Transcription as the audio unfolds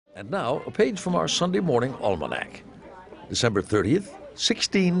And now, a page from our Sunday morning almanac. December 30th,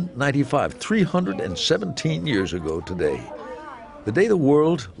 1695, 317 years ago today. The day the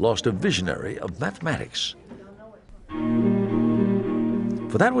world lost a visionary of mathematics.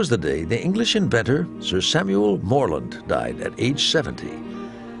 For that was the day the English inventor, Sir Samuel Morland, died at age 70.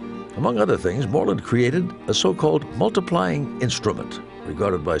 Among other things, Morland created a so-called multiplying instrument,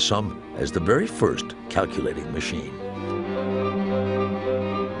 regarded by some as the very first calculating machine.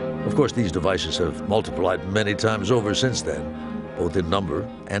 Of course, these devices have multiplied many times over since then, both in number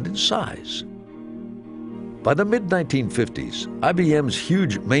and in size. By the mid-1950s, IBM's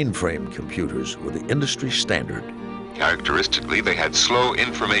huge mainframe computers were the industry standard. Characteristically, they had slow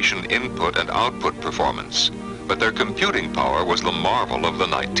information input and output performance, but their computing power was the marvel of the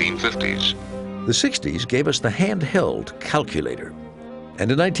 1950s. The 60s gave us the handheld calculator.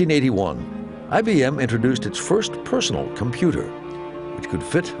 And in 1981, IBM introduced its first personal computer, which could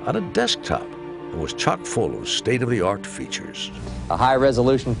fit on a desktop and was chock full of state-of-the-art features. A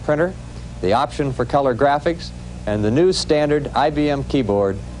high-resolution printer, the option for color graphics, and the new standard IBM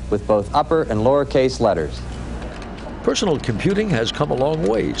keyboard with both upper and lowercase letters. Personal computing has come a long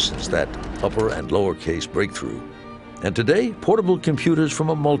way since that upper and lowercase breakthrough. And today, portable computers from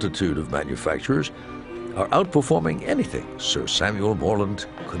a multitude of manufacturers are outperforming anything Sir Samuel Morland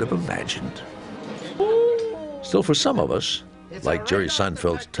could have imagined. Still, for some of us, like Jerry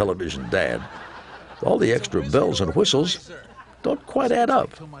Seinfeld's television dad, all the extra bells and whistles don't quite add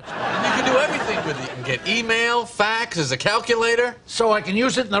up. And you can do everything with it. You can get email, fax, as a calculator. So I can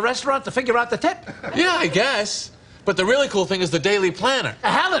use it in the restaurant to figure out the tip? Yeah, I guess. But the really cool thing is the daily planner.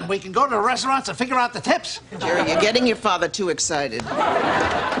 Helen, we can go to the restaurants and figure out the tips. Jerry, you're getting your father too excited.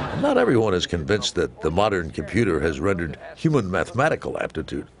 Not everyone is convinced that the modern computer has rendered human mathematical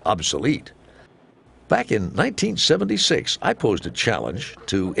aptitude obsolete. Back in 1976, I posed a challenge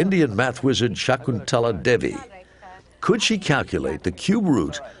to Indian math wizard Shakuntala Devi. Could she calculate the cube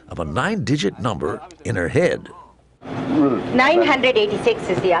root of a 9-digit number in her head? 986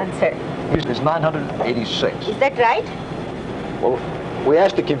 is the answer. Usually it's 986. Is that right? Well, we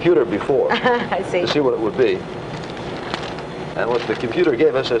asked the computer before I see. to see what it would be. And what the computer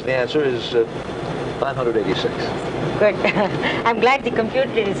gave us as the answer is 986. Good. I'm glad the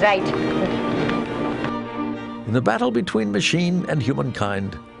computer is right. In the battle between machine and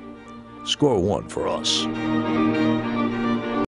humankind, score one for us.